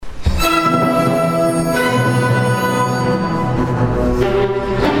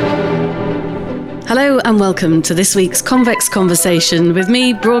and welcome to this week's Convex Conversation with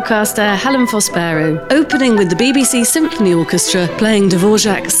me, broadcaster Helen Fospero, opening with the BBC Symphony Orchestra playing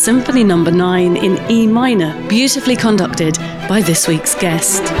Dvorak's Symphony No. 9 in E minor, beautifully conducted by this week's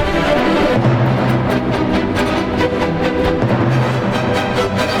guest.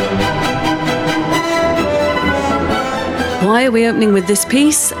 Why are we opening with this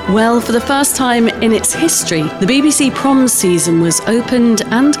piece? Well, for the first time in its history, the BBC Proms season was opened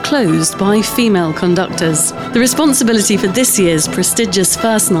and closed by female conductors. The responsibility for this year's prestigious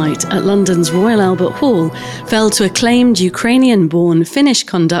first night at London's Royal Albert Hall fell to acclaimed Ukrainian-born Finnish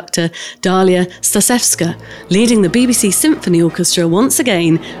conductor Dalia Stasevska, leading the BBC Symphony Orchestra once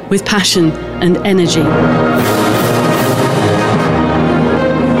again with passion and energy.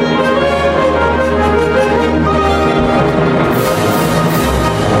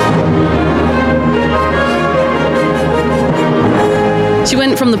 She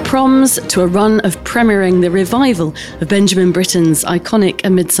went from the Proms to a run of premiering the revival of Benjamin Britten's iconic A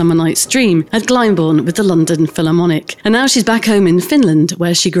Midsummer Night's Dream at Glyndebourne with the London Philharmonic. And now she's back home in Finland,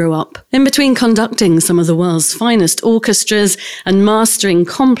 where she grew up. In between conducting some of the world's finest orchestras and mastering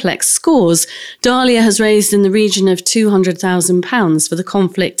complex scores, Dalia has raised in the region of £200,000 for the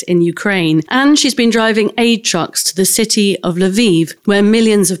conflict in Ukraine. And she's been driving aid trucks to the city of Lviv, where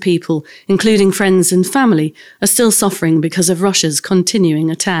millions of people, including friends and family, are still suffering because of Russia's continuing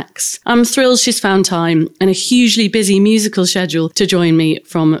attacks. I'm thrilled she's found time and a hugely busy musical schedule to join me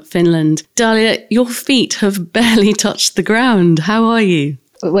from Finland. Dalia, your feet have barely touched the ground. How are you?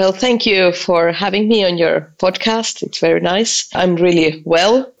 Well, thank you for having me on your podcast. It's very nice. I'm really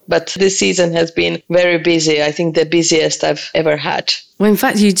well, but this season has been very busy. I think the busiest I've ever had. Well, in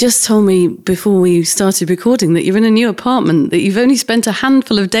fact, you just told me before we started recording that you're in a new apartment that you've only spent a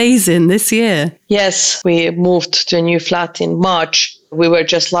handful of days in this year. Yes, we moved to a new flat in March. We were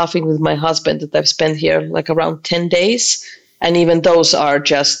just laughing with my husband that I've spent here like around 10 days. And even those are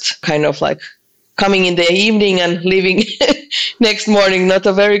just kind of like coming in the evening and leaving next morning. Not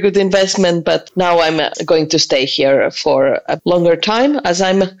a very good investment, but now I'm going to stay here for a longer time as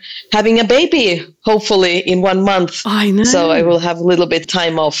I'm having a baby, hopefully in 1 month. I know. So I will have a little bit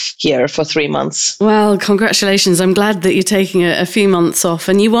time off here for 3 months. Well, congratulations. I'm glad that you're taking a few months off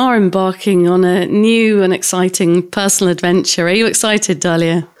and you are embarking on a new and exciting personal adventure. Are you excited,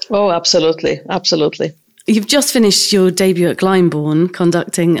 Dalia? Oh, absolutely. Absolutely. You've just finished your debut at Glyndebourne,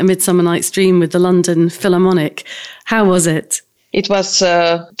 conducting A Midsummer Night's Dream with the London Philharmonic. How was it? It was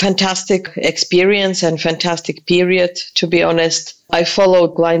a fantastic experience and fantastic period, to be honest. I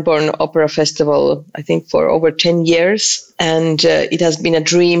followed Glyndebourne Opera Festival, I think, for over 10 years, and it has been a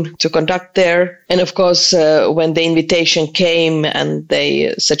dream to conduct there. And of course, when the invitation came and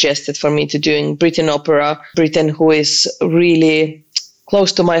they suggested for me to doing Britten opera, Britten, who is really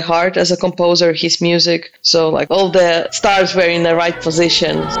close to my heart as a composer, his music. So like all the stars were in the right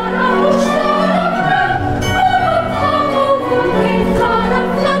position.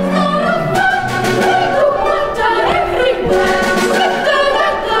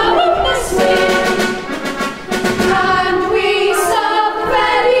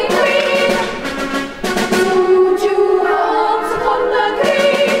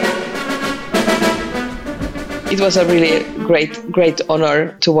 It was a really great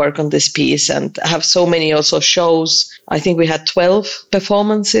honor to work on this piece and have so many also shows. I think we had 12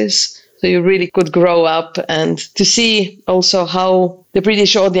 performances. So you really could grow up and to see also how the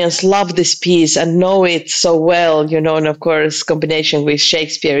British audience love this piece and know it so well, you know, and of course, combination with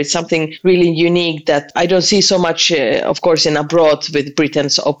Shakespeare, it's something really unique that I don't see so much, of course, in abroad with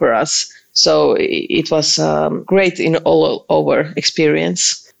Britain's operas. So it was great in all over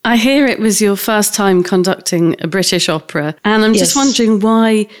experience. I hear it was your first time conducting a British opera, and I'm just wondering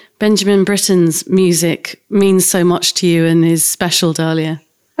why Benjamin Britten's music means so much to you and is special, Dalia.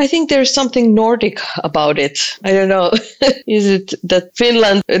 I think there's something Nordic about it. I don't know. Is it that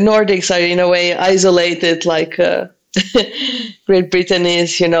Finland, Nordics are in a way isolated like Great Britain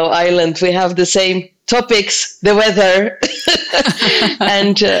is, you know, Ireland. We have the same topics, the weather.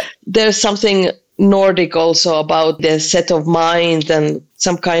 And there's something Nordic also about the set of mind and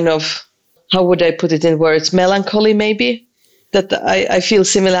some kind of, how would I put it in words, melancholy maybe, that I feel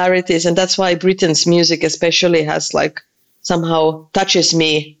similarities. And that's why Britain's music especially has like somehow touches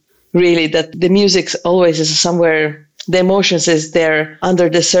me really, that the music always is somewhere, the emotions is there under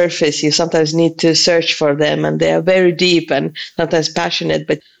the surface. You sometimes need to search for them and they are very deep and sometimes passionate,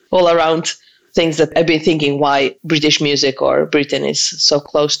 but all around things that I've been thinking why British music or Britain is so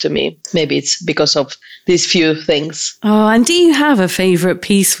close to me. Maybe it's because of these few things. Oh, and do you have a favourite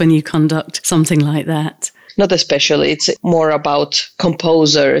piece when you conduct something like that? Not especially. It's more about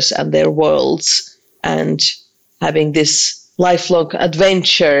composers and their worlds. and having this lifelong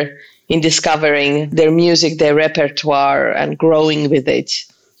adventure in discovering their music, their repertoire, and growing with it,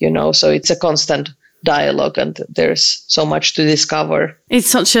 so it's a constant dialogue, and there's so much to discover. It's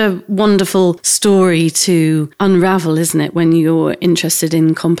such a wonderful story to unravel, isn't it, when you're interested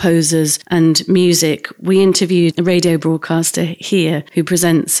in composers and music. We interviewed a radio broadcaster here who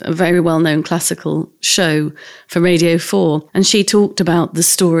presents a very well-known classical show for Radio 4, and she talked about the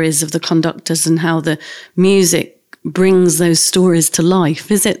stories of the conductors and how the music brings those stories to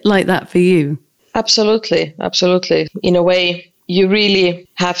life. Is it like that for you? Absolutely. In a way, you really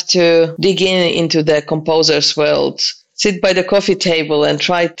have to dig into the composer's world, sit by the coffee table and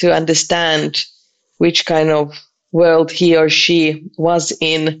try to understand which kind of world he or she was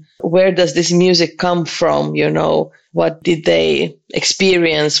in. Where does this music come from? What did they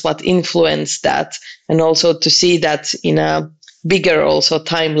experience? What influenced that? And also to see that in a bigger also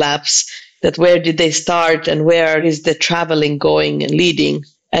time lapse, that where did they start and where is the traveling going and leading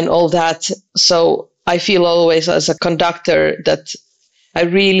and all that. So I feel always as a conductor that I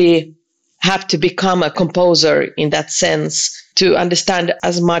really have to become a composer in that sense to understand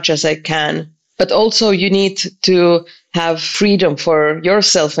as much as I can. But also you need to have freedom for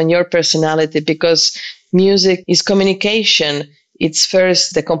yourself and your personality, because music is communication. It's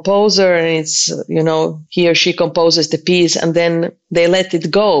first the composer and it's, he or she composes the piece and then they let it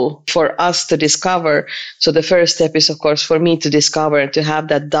go for us to discover. So the first step is, of course, for me to discover and to have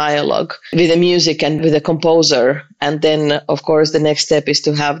that dialogue with the music and with the composer. And then, of course, the next step is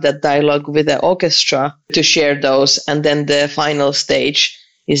to have that dialogue with the orchestra to share those. And then the final stage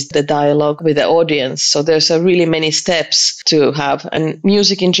is the dialogue with the audience. So there's a really many steps to have. And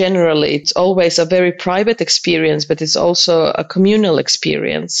music in general, it's always a very private experience, but it's also a communal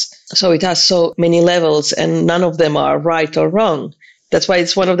experience. So it has so many levels and none of them are right or wrong. That's why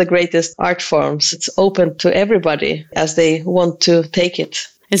it's one of the greatest art forms. It's open to everybody as they want to take it.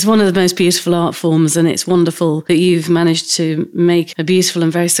 It's one of the most beautiful art forms, and it's wonderful that you've managed to make a beautiful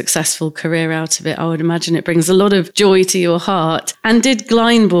and very successful career out of it. I would imagine it brings a lot of joy to your heart. And did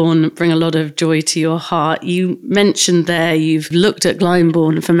Glyndebourne bring a lot of joy to your heart? You mentioned there you've looked at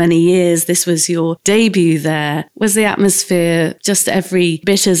Glyndebourne for many years. This was your debut there. Was the atmosphere just every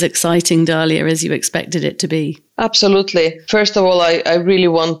bit as exciting, Dalia, as you expected it to be? Absolutely. First of all, I really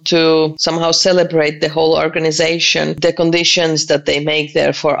want to somehow celebrate the whole organization. The conditions that they make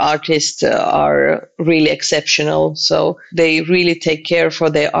there for artists are really exceptional. So they really take care for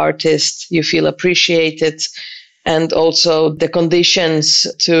their artists. You feel appreciated. And also the conditions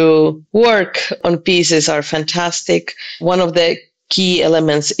to work on pieces are fantastic. One of the key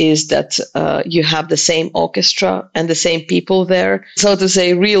elements is that you have the same orchestra and the same people there. So to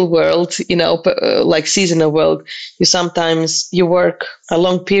say real world, like seasonal world, you work a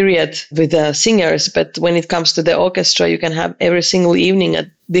long period with the singers, but when it comes to the orchestra, you can have every single evening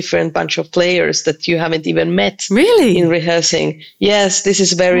a different bunch of players that you haven't even met. Really? In rehearsing. Yes, this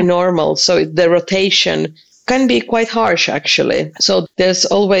is very normal. So the rotation can be quite harsh, actually. So there's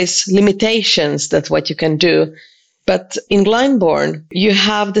always limitations that what you can do. But in Glyndebourne, you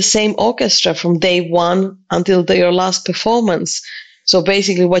have the same orchestra from day one until your last performance. So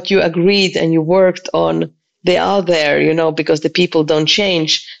basically what you agreed and you worked on, they are there, because the people don't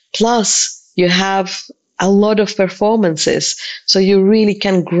change. Plus, you have a lot of performances. So you really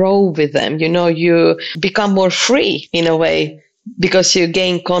can grow with them. You become more free in a way because you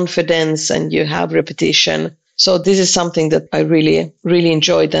gain confidence and you have repetition. So this is something that I really, really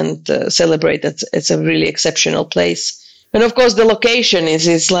enjoyed and celebrate. It's a really exceptional place. And of course, the location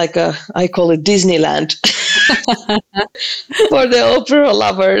is like I call it Disneyland for the opera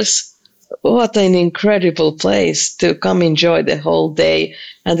lovers. What an incredible place to come enjoy the whole day.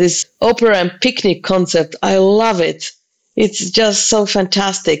 And this opera and picnic concept, I love it. It's just so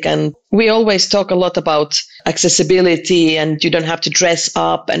fantastic. And we always talk a lot about accessibility and you don't have to dress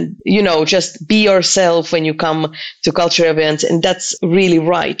up and, just be yourself when you come to cultural events. And that's really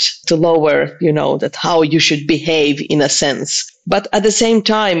right to lower, that how you should behave in a sense. But at the same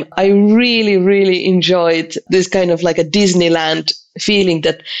time, I really, really enjoyed this kind of like a Disneyland feeling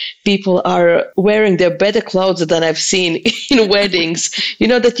that people are wearing their better clothes than I've seen in weddings,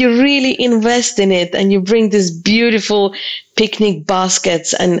 that you really invest in it and you bring these beautiful picnic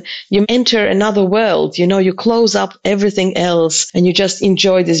baskets and you enter another world, you close up everything else and you just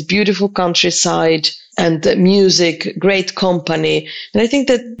enjoy this beautiful countryside and the music, great company. And I think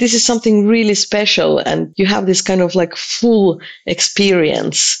that this is something really special and you have this kind of like full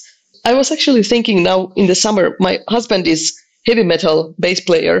experience. I was actually thinking now in the summer, my husband is heavy metal bass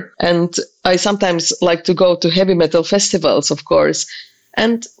player and I sometimes like to go to heavy metal festivals, of course.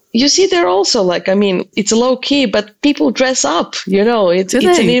 And you see, they're also it's low key, but people dress up, it's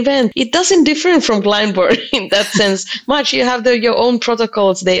an event. It doesn't differ from Glyndebourne in that sense much. You have your own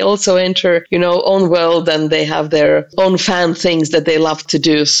protocols. They also enter, own world, and they have their own fan things that they love to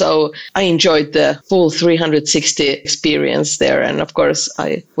do. So I enjoyed the full 360 experience there. And of course,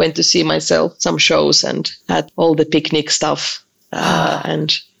 I went to see myself some shows and had all the picnic stuff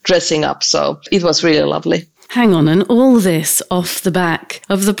and dressing up. So it was really lovely. Hang on, and all this off the back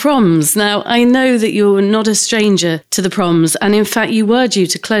of the Proms. Now, I know that you're not a stranger to the Proms, and in fact, you were due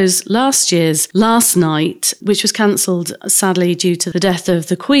to close last night, which was cancelled, sadly, due to the death of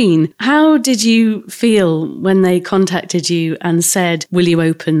the Queen. How did you feel when they contacted you and said, will you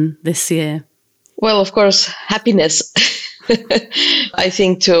open this year? Well, of course, happiness. I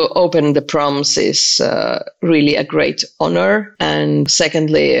think to open the Proms is really a great honor. And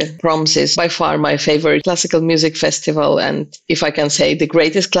secondly, Proms is by far my favorite classical music festival. And if I can say the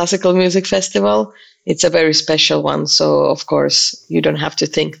greatest classical music festival, it's a very special one. So, of course, you don't have to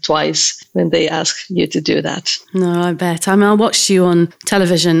think twice when they ask you to do that. No, I bet. I watched you on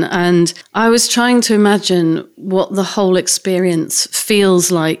television and I was trying to imagine what the whole experience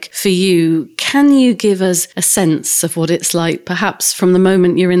feels like for you. Can you give us a sense of what it's like, perhaps from the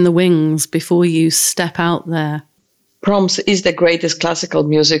moment you're in the wings before you step out there? Proms is the greatest classical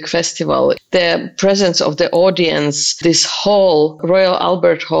music festival. The presence of the audience, this hall, Royal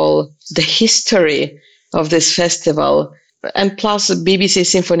Albert Hall, the history of this festival, and plus BBC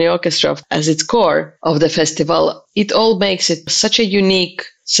Symphony Orchestra as its core of the festival, it all makes it such a unique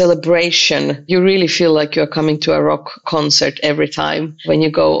celebration. You really feel like you're coming to a rock concert every time when you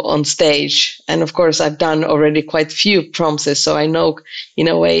go on stage. And of course, I've done already quite few Promses, so I know in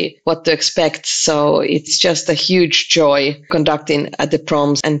a way what to expect. So it's just a huge joy conducting at the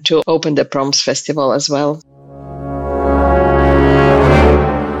Proms and to open the Proms festival as well.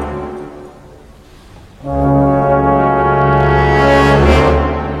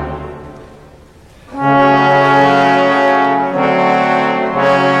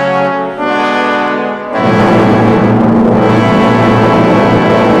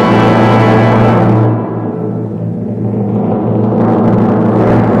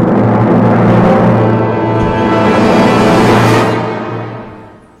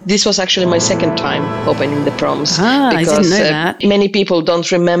 This was actually my second time opening the Proms. Because I didn't know that. Many people don't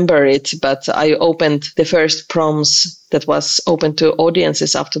remember it, but I opened the first Proms that was open to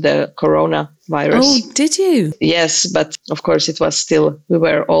audiences after the coronavirus. Oh, did you? Yes, but of course it was still, we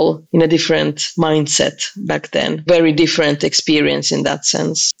were all in a different mindset back then. Very different experience in that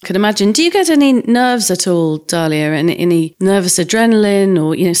sense. Could imagine. Do you get any nerves at all, Dalia? Any nervous adrenaline?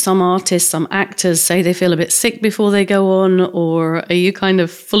 Or, some artists, some actors say they feel a bit sick before they go on, or are you kind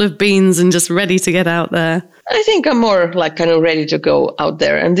of full of beans and just ready to get out there? I think I'm more kind of ready to go out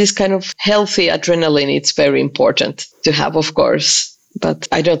there. And this kind of healthy adrenaline, it's very important to have, of course. But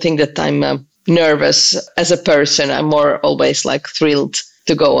I don't think that I'm nervous as a person. I'm more always thrilled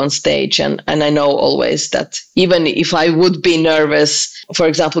to go on stage. And I know always that even if I would be nervous, for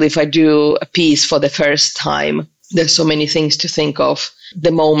example, if I do a piece for the first time, there's so many things to think of.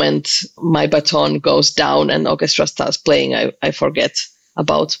 The moment my baton goes down and orchestra starts playing, I forget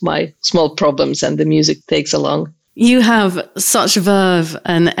about my small problems and the music takes along. You have such verve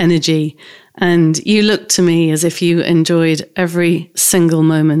and energy, and you look to me as if you enjoyed every single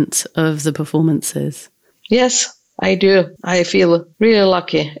moment of the performances. Yes, I do. I feel really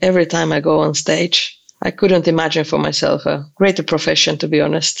lucky every time I go on stage. I couldn't imagine for myself a greater profession, to be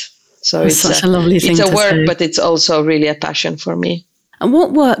honest. So it's such a lovely thing to say. It's a work, but it's also really a passion for me. And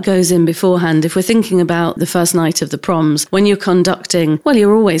what work goes in beforehand? If we're thinking about the first night of the Proms, when you're conducting, well,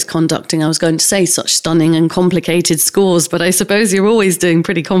 you're always conducting, I was going to say such stunning and complicated scores, but I suppose you're always doing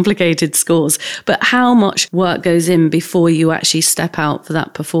pretty complicated scores. But how much work goes in before you actually step out for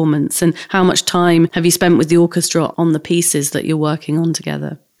that performance? And how much time have you spent with the orchestra on the pieces that you're working on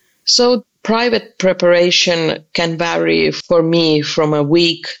together? So private preparation can vary for me from a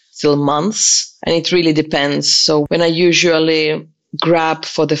week till months, and it really depends. So when I usually grab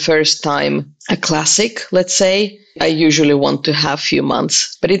for the first time a classic, let's say, I usually want to have a few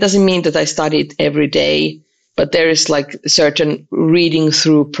months. But it doesn't mean that I study it every day, but there is certain reading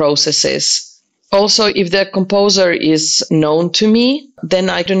through processes. Also, if the composer is known to me, then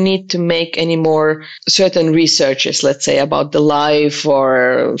I don't need to make any more certain researches, let's say, about the life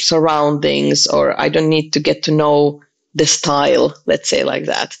or surroundings, or I don't need to get to know the style, let's say like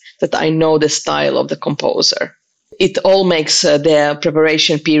that I know the style of the composer. It all makes the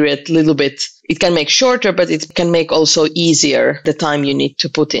preparation period a little bit It can make shorter, but it can make also easier the time you need to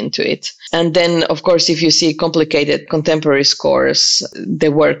put into it. And then, of course, if you see complicated contemporary scores,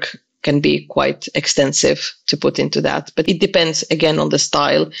 the work can be quite extensive to put into that. But it depends, again, on the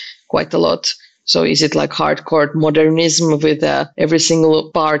style quite a lot. So is it like hardcore modernism with every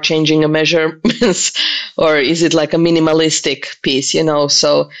single bar changing a measurements? Or is it like a minimalistic piece,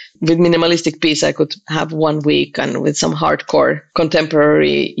 So with minimalistic piece, I could have 1 week. And with some hardcore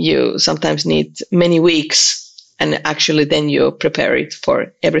contemporary, you sometimes need many weeks. And actually then you prepare it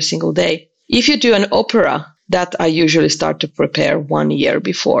for every single day. If you do an opera, that I usually start to prepare 1 year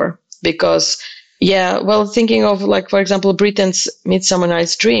before. Because thinking of like, for example, Britten's Midsummer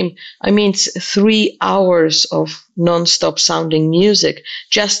Night's Dream, it's 3 hours of non-stop sounding music.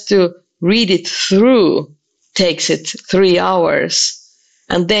 Just to read it through takes it 3 hours.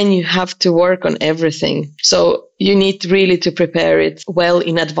 And then you have to work on everything. So you need really to prepare it well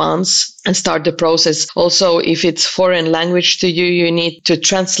in advance and start the process. Also, if it's foreign language to you, you need to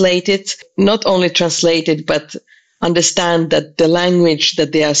translate it. Not only translate it, but understand that the language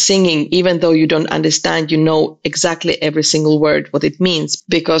that they are singing, even though you don't understand, you know exactly every single word, what it means,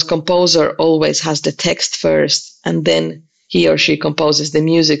 because composer always has the text first and then he or she composes the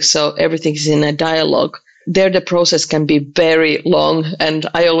music. So everything is in a dialogue. There, the process can be very long. And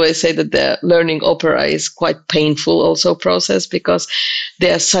I always say that the learning opera is quite painful also process because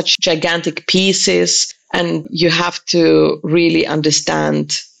they are such gigantic pieces and you have to really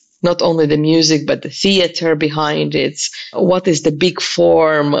understand not only the music, but the theater behind it. What is the big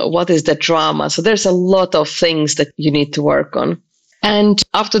form? What is the drama? So there's a lot of things that you need to work on. And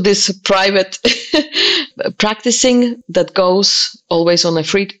after this private practicing that goes always on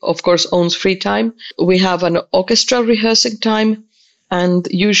own's free time, we have an orchestra rehearsing time. And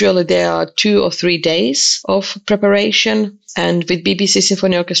usually there are 2 or 3 days of preparation. And with BBC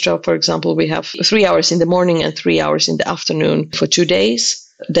Symphony Orchestra, for example, we have 3 hours in the morning and 3 hours in the afternoon for 2 days.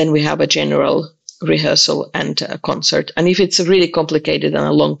 Then we have a general rehearsal and a concert. And if it's really complicated and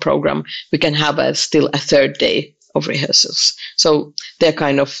a long program, we can have still a 3rd day of rehearsals. So they're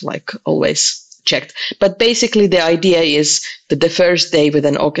kind of like always checked. But basically the idea is that the first day with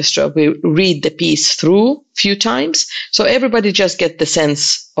an orchestra, we read the piece through a few times. So everybody just get the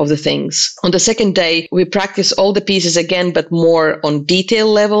sense of the things. On the second day, we practice all the pieces again, but more on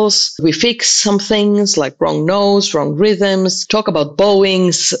detail levels. We fix some things like wrong notes, wrong rhythms, talk about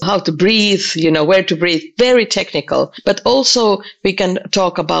bowings, how to breathe, where to breathe, very technical. But also we can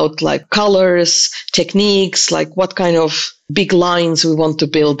talk about like colors, techniques, like what kind of big lines we want to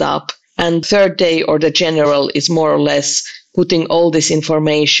build up. And 3rd day or the general is more or less putting all this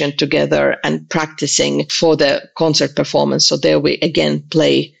information together and practicing for the concert performance. So there we again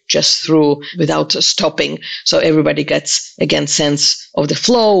play just through without stopping. So everybody gets again sense of the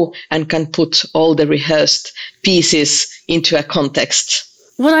flow and can put all the rehearsed pieces into a context.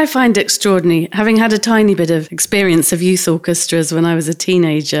 What I find extraordinary, having had a tiny bit of experience of youth orchestras when I was a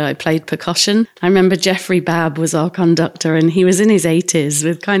teenager, I played percussion. I remember Jeffrey Babb was our conductor and he was in his 80s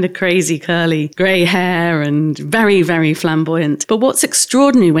with kind of crazy curly grey hair and very, very flamboyant. But what's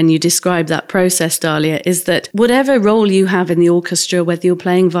extraordinary when you describe that process, Dalia, is that whatever role you have in the orchestra, whether you're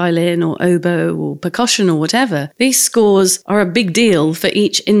playing violin or oboe or percussion or whatever, these scores are a big deal for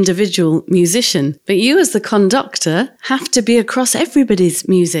each individual musician. But you as the conductor have to be across everybody's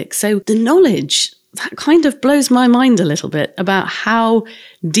music. So the knowledge, that kind of blows my mind a little bit about how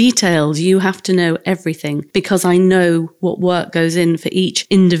detailed you have to know everything, because I know what work goes in for each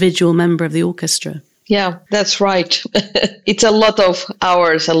individual member of the orchestra. Yeah, that's right. It's a lot of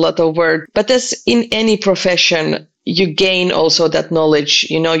hours, a lot of work. But as in any profession, you gain also that knowledge.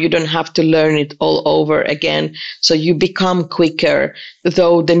 You don't have to learn it all over again. So you become quicker.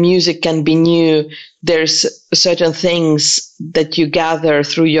 Though the music can be new, there's certain things that you gather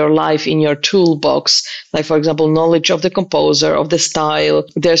through your life in your toolbox, like, for example, knowledge of the composer, of the style.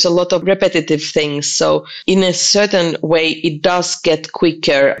 There's a lot of repetitive things. So in a certain way, it does get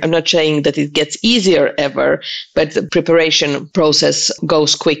quicker. I'm not saying that it gets easier ever, but the preparation process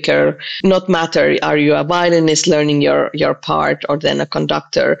goes quicker. Not matter, are you a violinist learning your part, or then a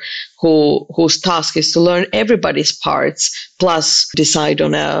conductor whose task is to learn everybody's parts, plus decide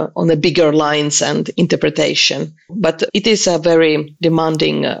on a bigger lines and interpretation. But it is a very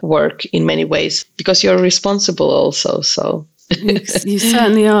demanding work in many ways, because you're responsible also. So You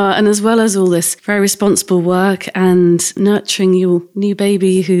certainly are. And as well as all this very responsible work and nurturing your new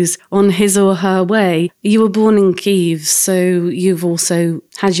baby who's on his or her way, you were born in Kyiv, so you've also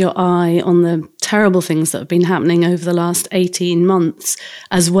had your eye on the terrible things that have been happening over the last 18 months,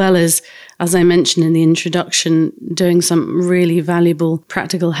 as well as as I mentioned in the introduction, doing some really valuable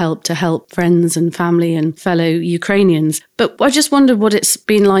practical help to help friends and family and fellow Ukrainians. But I just wondered what it's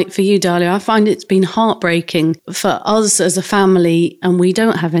been like for you, Dalia. I find it's been heartbreaking for us as a family, and we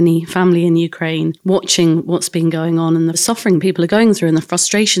don't have any family in Ukraine, watching what's been going on and the suffering people are going through and the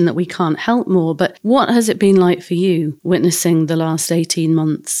frustration that we can't help more. But what has it been like for you, witnessing the last 18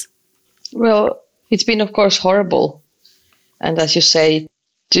 months? Well, it's been, of course, horrible. And as you say,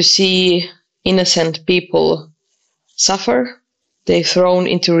 to see innocent people suffer, they're thrown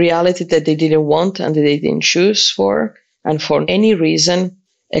into reality that they didn't want and that they didn't choose for, and for any reason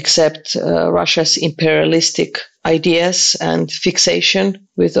except Russia's imperialistic ideas and fixation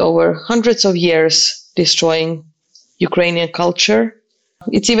with over hundreds of years destroying Ukrainian culture.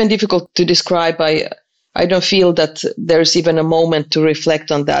 It's even difficult to describe. I don't feel that there's even a moment to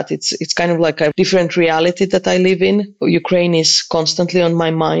reflect on that. It's kind of like a different reality that I live in. Ukraine is constantly on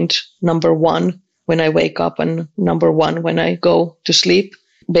my mind, number one when I wake up and number one when I go to sleep.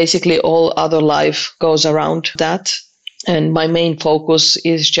 Basically, all other life goes around that. And my main focus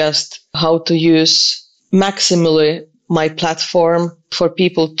is just how to use maximally my platform for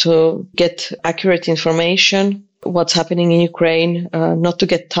people to get accurate information, what's happening in Ukraine, not to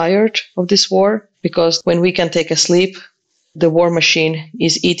get tired of this war. Because when we can take a sleep, the war machine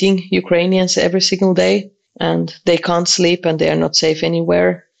is eating Ukrainians every single day, and they can't sleep and they are not safe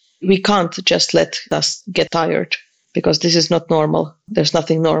anywhere. We can't just let us get tired, because this is not normal. There's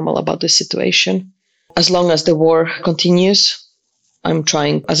nothing normal about this situation. As long as the war continues, I'm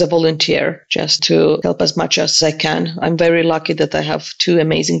trying as a volunteer just to help as much as I can. I'm very lucky that I have two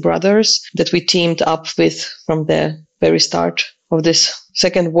amazing brothers that we teamed up with from the very start of this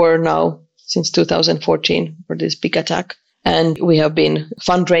second war now, since 2014, for this big attack. And we have been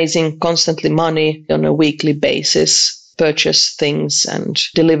fundraising constantly money on a weekly basis, purchase things and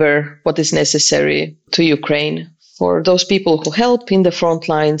deliver what is necessary to Ukraine for those people who help in the front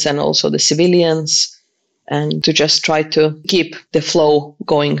lines and also the civilians, and to just try to keep the flow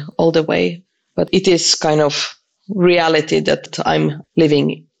going all the way. But it is kind of reality that I'm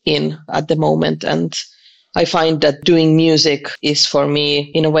living in at the moment. And I find that doing music is for me,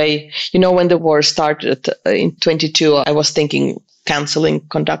 in a way, when the war started in 22, I was thinking canceling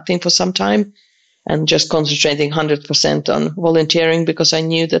conducting for some time and just concentrating 100% on volunteering, because I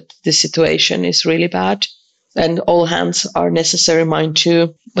knew that the situation is really bad and all hands are necessary, mine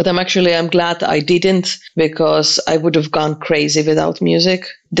too. But I'm glad I didn't, because I would have gone crazy without music.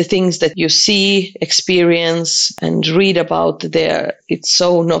 The things that you see, experience and read about there, it's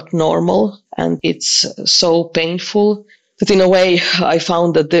so not normal. And it's so painful that in a way I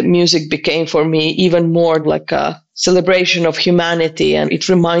found that the music became for me even more like a celebration of humanity. And it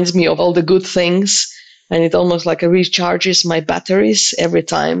reminds me of all the good things. And it almost like recharges my batteries every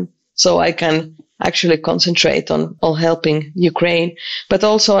time. So I can actually concentrate on all helping Ukraine. But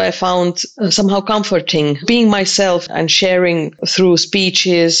also I found somehow comforting being myself and sharing through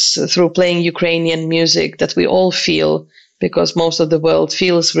speeches, through playing Ukrainian music, that we all feel, because most of the world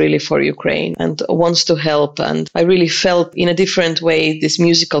feels really for Ukraine and wants to help. And I really felt in a different way this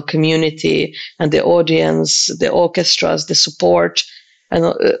musical community and the audience, the orchestras, the support,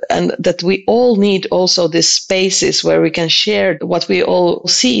 and that we all need also these spaces where we can share what we all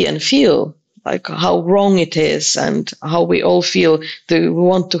see and feel, like how wrong it is and how we all feel that we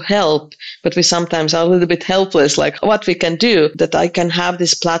want to help, but we sometimes are a little bit helpless, like what we can do. That I can have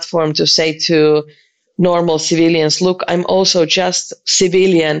this platform to say to normal civilians, look, I'm also just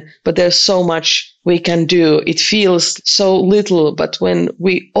civilian, but there's so much we can do. It feels so little, but when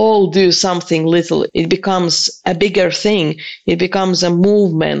we all do something little, it becomes a bigger thing. It becomes a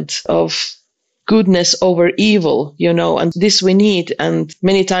movement of goodness over evil, and this we need. And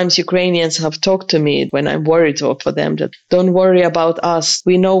many times Ukrainians have talked to me when I'm worried for them that don't worry about us.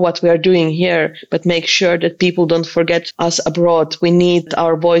 We know what we are doing here, but make sure that people don't forget us abroad. We need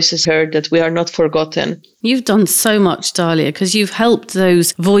our voices heard, that we are not forgotten. You've done so much, Dalia, because you've helped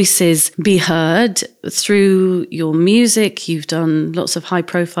those voices be heard through your music. You've done lots of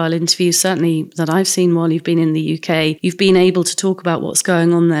high-profile interviews, certainly that I've seen while you've been in the UK. You've been able to talk about what's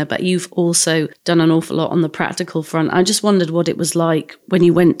going on there, but you've also done an awful lot on the practical front. I just wondered what it was like when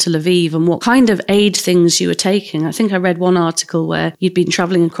you went to Lviv and what kind of aid things you were taking. I think I read one article where you'd been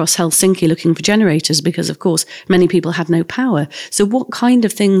travelling across Helsinki looking for generators because, of course, many people had no power. So what kind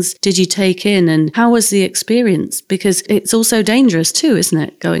of things did you take in, and how was the experience? Because it's also dangerous too, isn't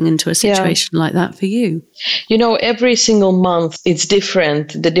it? Going into a situation like that for you. Every single month it's different.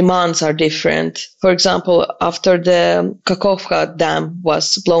 The demands are different. For example, after the Kakhovka dam was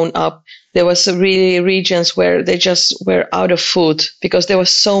blown up, there was really regions where they just were out of food because there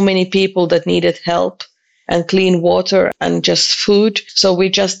were so many people that needed help and clean water and just food. So we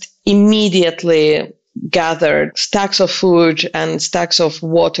just immediately gathered stacks of food and stacks of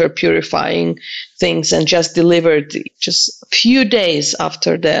water purifying things and just delivered just a few days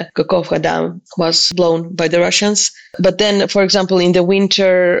after the Kakhovka dam was blown by the Russians. But then, for example, in the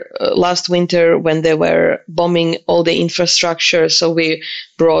winter, last winter, when they were bombing all the infrastructure, so we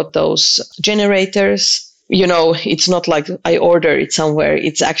brought those generators. It's not like I order it somewhere.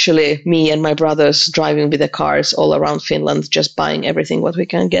 It's actually me and my brothers driving with the cars all around Finland, just buying everything what we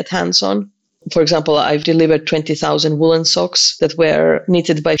can get hands on. For example, I've delivered 20,000 woolen socks that were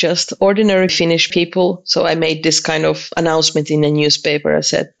knitted by just ordinary Finnish people. So I made this kind of announcement in a newspaper. I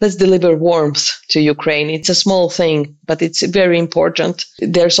said, let's deliver warmth to Ukraine. It's a small thing, but it's very important.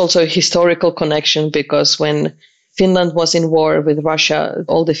 There's also a historical connection because when Finland was in war with Russia,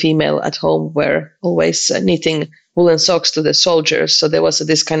 all the female at home were always knitting woolen socks to the soldiers. So there was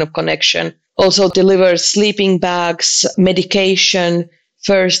this kind of connection. Also deliver sleeping bags, medication,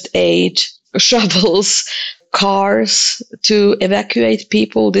 first aid, shovels, cars to evacuate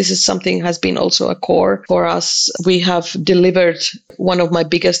people. This is something has been also a core for us. We have delivered, one of my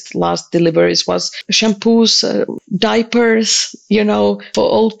biggest last deliveries was shampoos, diapers, for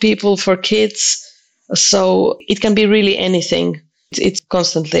old people, for kids. So it can be really anything. It's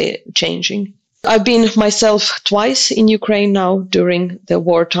constantly changing. I've been myself twice in Ukraine now during the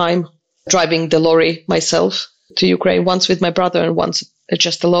wartime, driving the lorry myself to Ukraine, once with my brother and once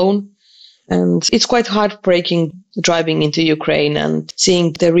just alone. And it's quite heartbreaking driving into Ukraine and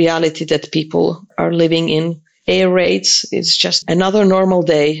seeing the reality that people are living in. Air raids is just another normal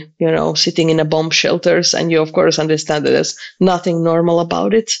day, sitting in a bomb shelters. And you, of course, understand that there's nothing normal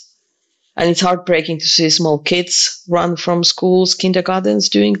about it. And it's heartbreaking to see small kids run from schools, kindergartens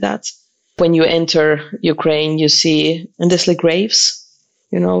doing that. When you enter Ukraine, you see endlessly graves,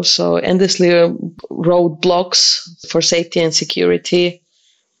 so endlessly roadblocks for safety and security.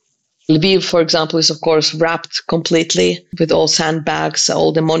 Lviv, for example, is, of course, wrapped completely with all sandbags,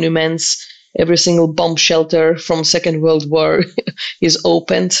 all the monuments. Every single bomb shelter from Second World War is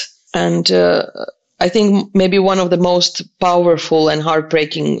opened. And I think maybe one of the most powerful and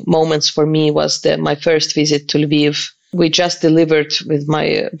heartbreaking moments for me was my first visit to Lviv. We just delivered with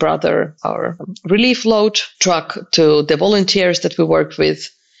my brother our relief load truck to the volunteers that we worked with.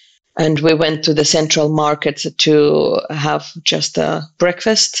 And we went to the central market to have just a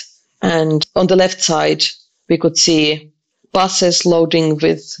breakfast. And on the left side, we could see buses loading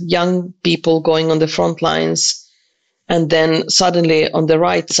with young people going on the front lines. And then suddenly on the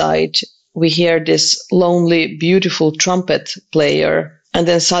right side, we hear this lonely, beautiful trumpet player. And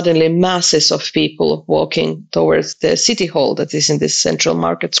then suddenly masses of people walking towards the city hall that is in this central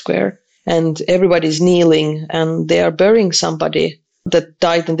market square. And everybody's kneeling and they are burying somebody that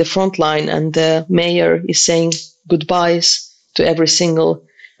died in the front line. And the mayor is saying goodbyes to every single.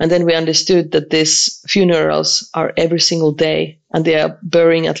 And then we understood that these funerals are every single day, and they are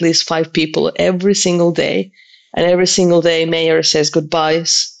burying at least 5 people every single day. And every single day, mayor says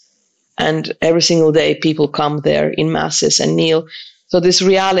goodbyes. And every single day, people come there in masses and kneel. So this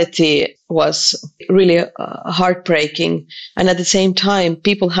reality was really heartbreaking. And at the same time,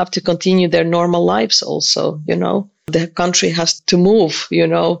 people have to continue their normal lives also, The country has to move,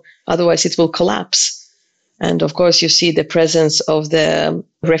 otherwise it will collapse. And of course, you see the presence of the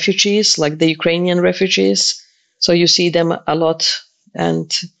refugees, like the Ukrainian refugees. So you see them a lot,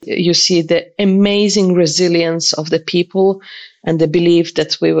 and you see the amazing resilience of the people and the belief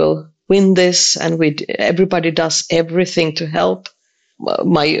that we will win this, and everybody does everything to help.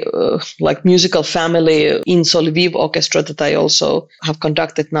 My musical family in Lviv orchestra that I also have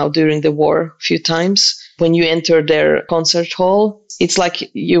conducted now during the war a few times. When you enter their concert hall, it's like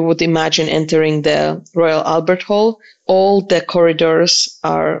you would imagine entering the Royal Albert Hall. All the corridors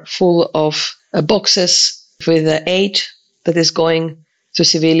are full of boxes with aid that is going to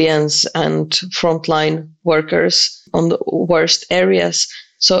civilians and frontline workers on the worst areas.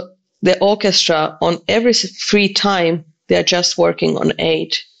 So the orchestra, on every free time, they are just working on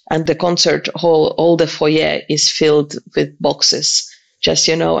aid. And the concert hall, all the foyer is filled with boxes.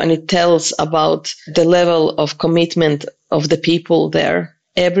 And it tells about the level of commitment of the people there.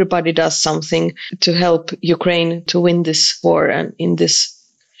 Everybody does something to help Ukraine to win this war and in this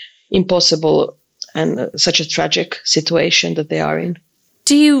impossible and such a tragic situation that they are in.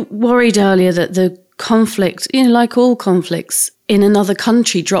 Do you worry, Dalia, that the conflict, like all conflicts, in another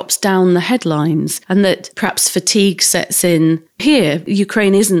country drops down the headlines, and that perhaps fatigue sets in. Here,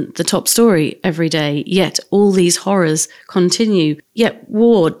 Ukraine isn't the top story every day, yet all these horrors continue. Yet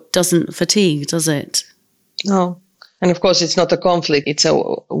war doesn't fatigue, does it? No. And of course, it's not a conflict, it's a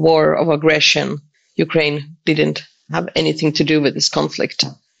war of aggression. Ukraine didn't have anything to do with this conflict.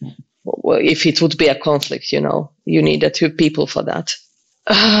 Well, if it would be a conflict, you need two people for that.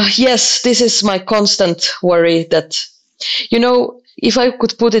 Yes, this is my constant worry that, if I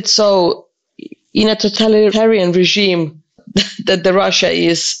could put it so, in a totalitarian regime that the Russia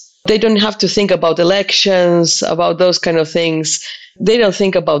is, they don't have to think about elections, about those kind of things. They don't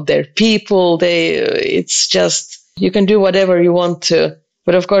think about their people. It's just, you can do whatever you want to.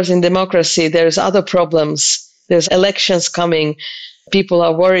 But of course, in democracy, there's other problems. There's elections coming. People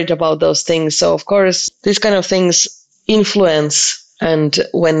are worried about those things. So of course, these kind of things influence. And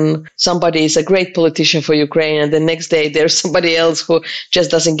when somebody is a great politician for Ukraine and the next day there's somebody else who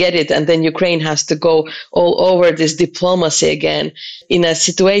just doesn't get it, and then Ukraine has to go all over this diplomacy again in a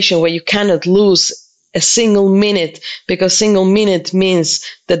situation where you cannot lose a single minute, because single minute means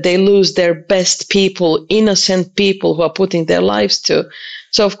that they lose their best people, innocent people who are putting their lives to.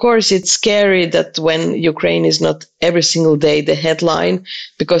 So of course it's scary that when Ukraine is not every single day the headline,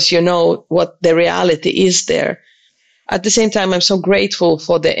 because you know what the reality is there. At the same time, I'm so grateful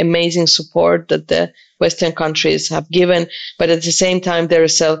for the amazing support that the Western countries have given. But at the same time, there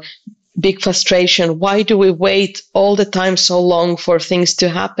is a big frustration. Why do we wait all the time so long for things to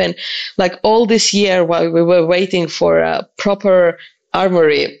happen? Like all this year, while we were waiting for a proper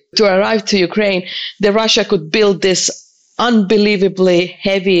armory to arrive to Ukraine, Russia could build this unbelievably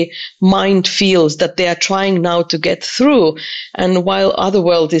heavy minefields that they are trying now to get through. And while other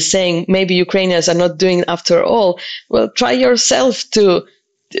world is saying maybe Ukrainians are not doing it after all, well, try yourself to,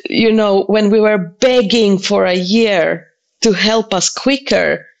 when we were begging for a year to help us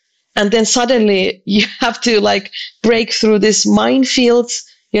quicker, and then suddenly you have to break through these minefields,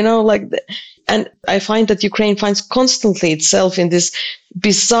 and I find that Ukraine finds constantly itself in this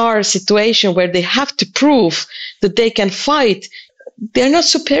bizarre situation where they have to prove that they can fight. They're not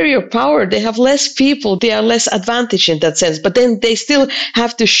superior power. They have less people. They are less advantaged in that sense. But then they still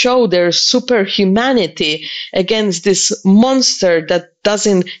have to show their superhumanity against this monster that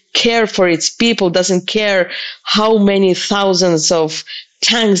doesn't care for its people, doesn't care how many thousands of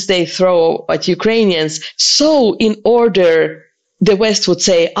tanks they throw at Ukrainians. So in order, the West would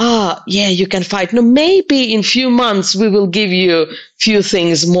say, yeah, you can fight. No, maybe in few months we will give you few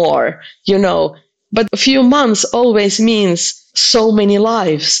things more, But a few months always means so many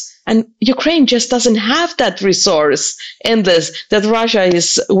lives. And Ukraine just doesn't have that resource, endless, that Russia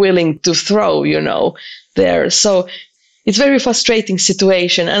is willing to throw, there. So it's a very frustrating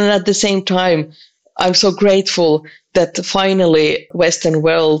situation. And at the same time, I'm so grateful that finally Western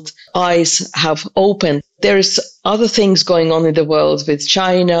world eyes have opened. There's other things going on in the world with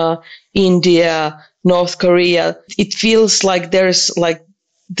China, India, North Korea. It feels like there's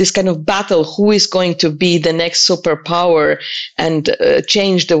this kind of battle, who is going to be the next superpower and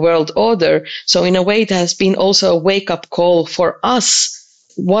change the world order. So in a way, it has been also a wake-up call for us.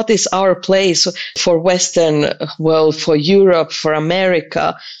 What is our place for Western world, for Europe, for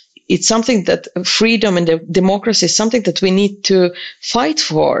America? It's something that freedom and democracy is something that we need to fight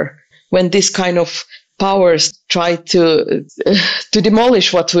for when this kind of powers try to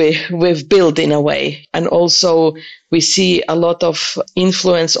demolish what we've built in a way. And also we see a lot of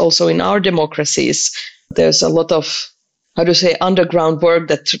influence also in our democracies. There's a lot of, underground work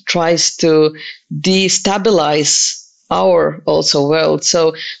that tries to destabilize our also world.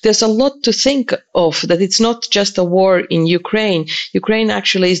 So there's a lot to think of, that it's not just a war in Ukraine. Ukraine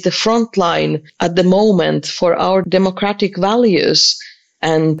actually is the front line at the moment for our democratic values.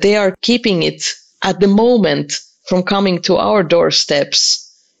 And they are keeping it at the moment from coming to our doorsteps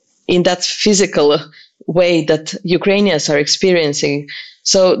in that physical way that Ukrainians are experiencing.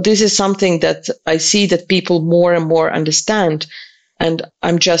 So this is something that I see that people more and more understand. And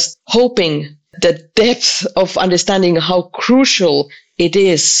I'm just hoping the depth of understanding how crucial it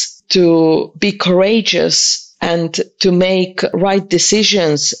is to be courageous and to make right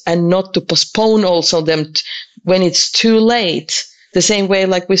decisions and not to postpone also them when it's too late. The same way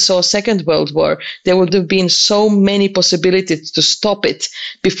like we saw Second World War, there would have been so many possibilities to stop it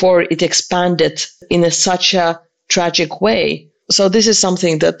before it expanded in such a tragic way. So this is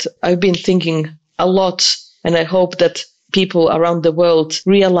something that I've been thinking a lot, and I hope that people around the world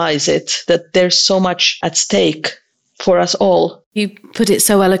realize it, that there's so much at stake for us all. You put it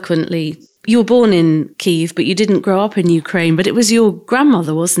so eloquently. You were born in Kyiv, but you didn't grow up in Ukraine. But it was your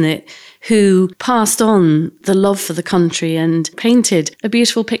grandmother, wasn't it, who passed on the love for the country and painted a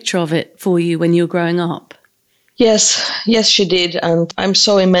beautiful picture of it for you when you were growing up? Yes, she did. And I'm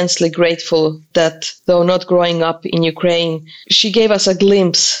so immensely grateful that, though not growing up in Ukraine, she gave us a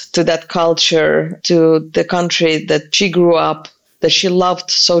glimpse to that culture, to the country that she grew up, that she loved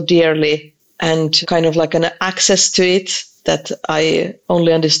so dearly, and kind of like an access to it that I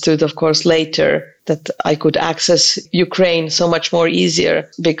only understood, of course, later, that I could access Ukraine so much more easier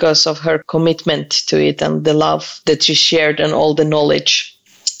because of her commitment to it and the love that she shared and all the knowledge.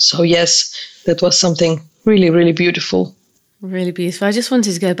 So yes, that was something really, really beautiful. Really beautiful. I just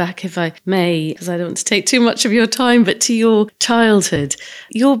wanted to go back, if I may, because I don't want to take too much of your time, but to your childhood.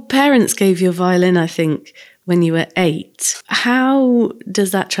 Your parents gave you a violin, I think, when you were 8. How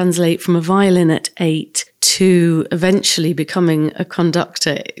does that translate from a violin at 8 to eventually becoming a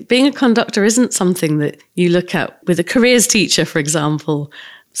conductor? Being a conductor isn't something that you look at with a careers teacher, for example.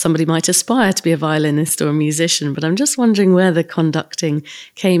 Somebody might aspire to be a violinist or a musician, but I'm just wondering where the conducting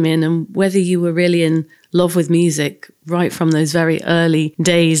came in and whether you were really in love with music right from those very early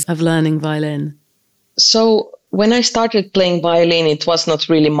days of learning violin. So when I started playing violin, it was not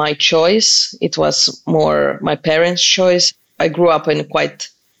really my choice. It was more my parents' choice. I grew up in a quite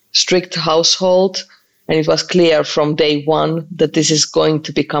strict household, and it was clear from day one that this is going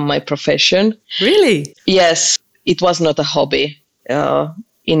to become my profession. Really? Yes, it was not a hobby.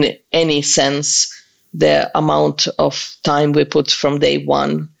 In any sense, the amount of time we put from day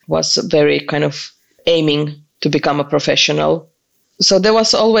one was very kind of aiming to become a professional. So there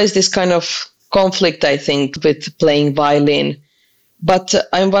was always this kind of conflict, I think, with playing violin. But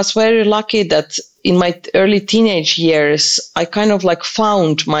I was very lucky that in my early teenage years, I kind of like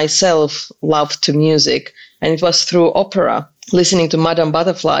found myself love to music. And it was through opera, listening to Madame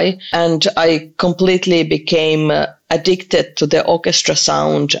Butterfly. And I completely became addicted to the orchestra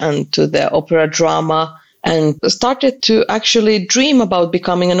sound and to the opera drama, and started to actually dream about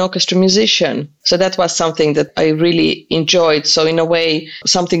becoming an orchestra musician. So that was something that I really enjoyed. So in a way,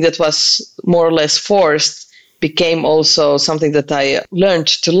 something that was more or less forced became also something that I learned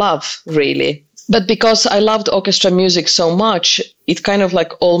to love, really. But because I loved orchestra music so much, it kind of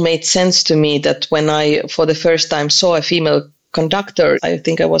like all made sense to me that when I, for the first time, saw a female conductor, I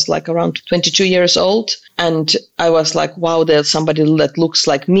think I was like around 22 years old. And I was like, wow, there's somebody that looks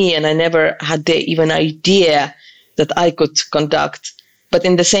like me. And I never had the even idea that I could conduct. But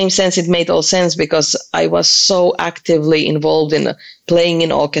in the same sense, it made all sense because I was so actively involved in playing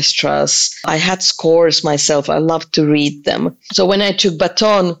in orchestras. I had scores myself. I loved to read them. So when I took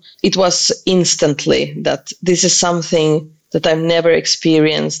baton, it was instantly that this is something that I've never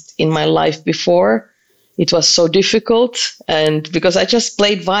experienced in my life before. It was so difficult, and because I just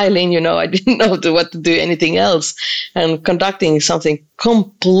played violin, I didn't know what to do anything else. And conducting is something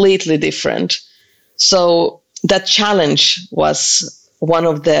completely different. So that challenge was one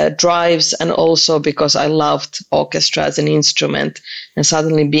of the drives, and also because I loved orchestra as an instrument, and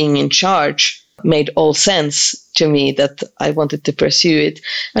suddenly being in charge made all sense to me that I wanted to pursue it.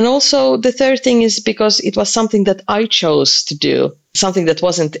 And also the third thing is because it was something that I chose to do, something that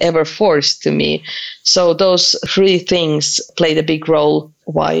wasn't ever forced to me. So those three things played a big role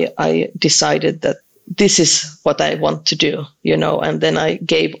why I decided that this is what I want to do, and then I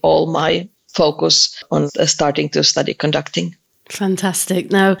gave all my focus on starting to study conducting.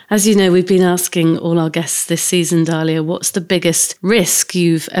 Fantastic. Now, as you know, we've been asking all our guests this season, Dalia, what's the biggest risk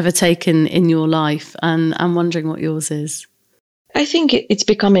you've ever taken in your life? And I'm wondering what yours is. I think it's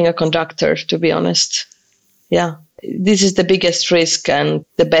becoming a conductor, to be honest. Yeah, this is the biggest risk and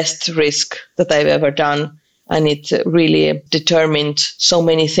the best risk that I've ever done. And it really determined so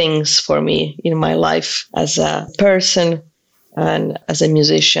many things for me in my life as a person and as a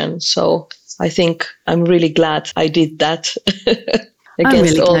musician. So I think I'm really glad I did that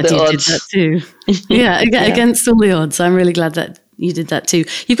against all the odds. Did that too. Yeah, against all the odds. I'm really glad that you did that too.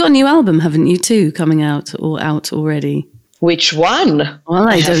 You've got a new album, haven't you, too, coming out or out already? Which one? Well,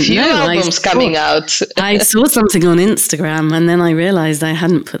 I don't know. A few albums coming out. I saw something on Instagram and then I realised I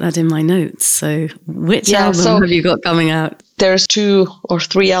hadn't put that in my notes. So which album have you got coming out? There's 2 or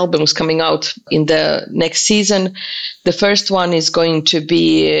 3 albums coming out in the next season. The first one is going to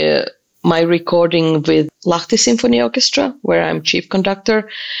be my recording with Lahti Symphony Orchestra, where I'm chief conductor.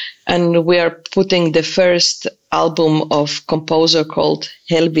 And we are putting the first album of composer called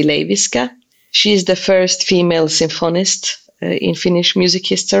Helvetica. She is the first female symphonist in Finnish music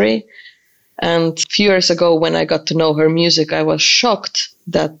history. And a few years ago, when I got to know her music, I was shocked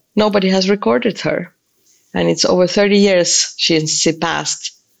that nobody has recorded her. And it's over 30 years since she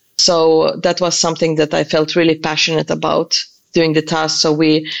passed. So that was something that I felt really passionate about doing the task. So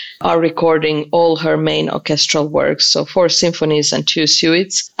we are recording all her main orchestral works, so 4 symphonies and 2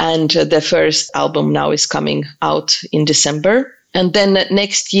 suites. And the first album now is coming out in December. And then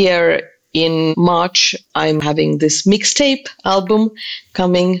next year in March, I'm having this mixtape album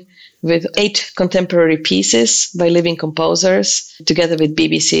coming with 8 contemporary pieces by living composers, together with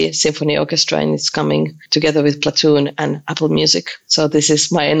BBC Symphony Orchestra, and it's coming together with Platoon and Apple Music. So this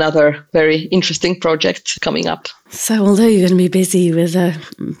is my another very interesting project coming up. So although you're going to be busy with a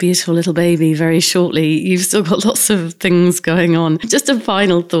beautiful little baby very shortly, you've still got lots of things going on. Just a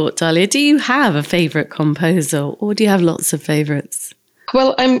final thought, Dalia. Do you have a favourite composer, or do you have lots of favourites?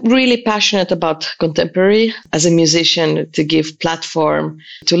 Well, I'm really passionate about contemporary as a musician, to give platform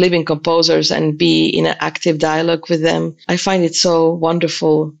to living composers and be in an active dialogue with them. I find it so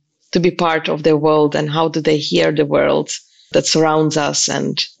wonderful to be part of their world, and how do they hear the world that surrounds us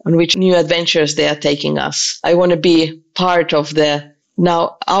and on which new adventures they are taking us. I want to be part of the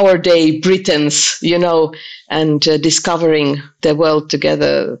now our day Britons, and discovering the world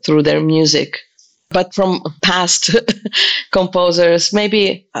together through their music. But from past composers,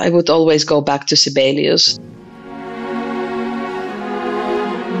 maybe I would always go back to Sibelius.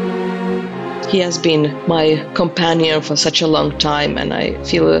 He has been my companion for such a long time, and I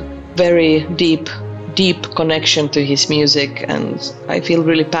feel a very deep connection to his music, and I feel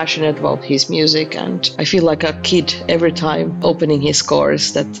really passionate about his music, and I feel like a kid every time opening his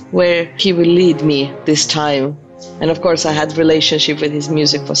scores, that where he will lead me this time. And of course, I had relationship with his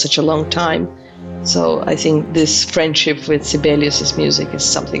music for such a long time. So I think this friendship with Sibelius's music is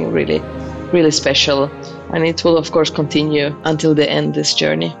something really, really special. And it will, of course, continue until the end, this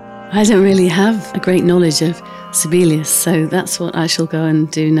journey. I don't really have a great knowledge of Sibelius, so that's what I shall go and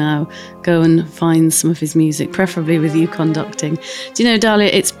do now. Go and find some of his music, preferably with you conducting. Do you know, Dalia,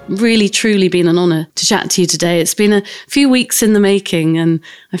 it's really, truly been an honour to chat to you today. It's been a few weeks in the making, and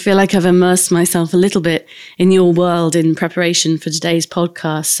I feel like I've immersed myself a little bit in your world in preparation for today's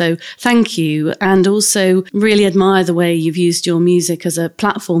podcast. So thank you, and also really admire the way you've used your music as a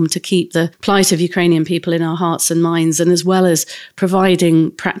platform to keep the plight of Ukrainian people in our hearts and minds, and as well as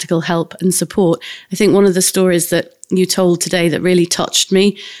providing practical help and support. I think one of the stories that you told today that really touched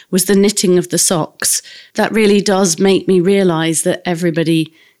me was the knitting of the socks. That really does make me realise that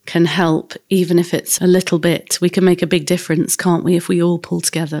everybody can help, even if it's a little bit. We can make a big difference, can't we, if we all pull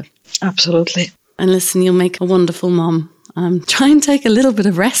together? Absolutely. And listen, you'll make a wonderful mum. Try and take a little bit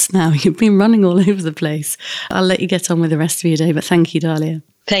of rest now. You've been running all over the place. I'll let you get on with the rest of your day, but thank you, Dalia.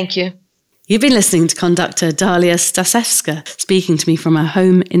 Thank you. You've been listening to Conductor Dalia Stasevska, speaking to me from her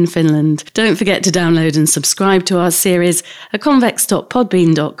home in Finland. Don't forget to download and subscribe to our series at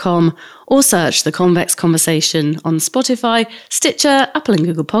convex.podbean.com, or search The Convex Conversation on Spotify, Stitcher, Apple and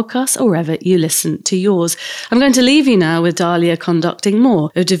Google Podcasts, or wherever you listen to yours. I'm going to leave you now with Dalia conducting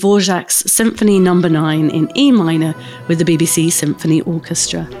more of Dvorak's Symphony No. 9 in E minor with the BBC Symphony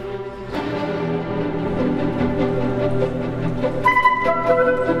Orchestra.